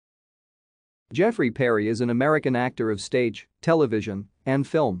Jeffrey Perry is an American actor of stage, television, and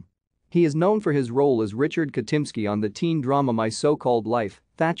film. He is known for his role as Richard Katimski on the teen drama My So-Called Life,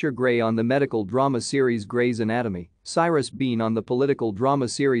 Thatcher Grey on the medical drama series Grey's Anatomy, Cyrus Beene on the political drama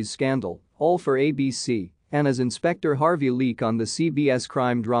series Scandal, all for ABC, and as Inspector Harvey Leek on the CBS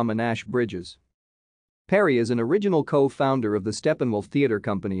crime drama Nash Bridges. Perry is an original co-founder of the Steppenwolf Theater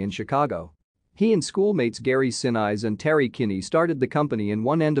Company in Chicago. He and schoolmates Gary Sinise and Terry Kinney started the company in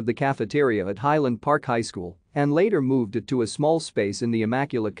one end of the cafeteria at Highland Park High School and later moved it to a small space in the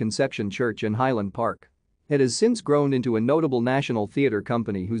Immaculate Conception Church in Highland Park. It has since grown into a notable national theater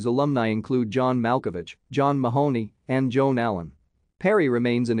company whose alumni include John Malkovich, John Mahoney, and Joan Allen. Perry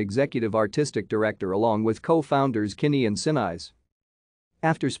remains an executive artistic director along with co-founders Kinney and Sinise.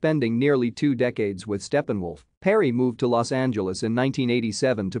 After spending nearly 2 decades with Steppenwolf, Perry moved to Los Angeles in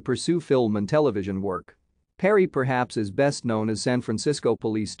 1987 to pursue film and television work. Perry perhaps is best known as San Francisco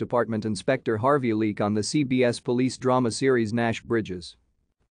Police Department Inspector Harvey Leek on the CBS police drama series Nash Bridges.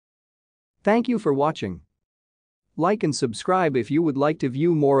 Thank you for watching. Like and subscribe if you would like to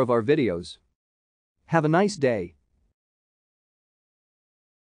view more of our videos. Have a nice day.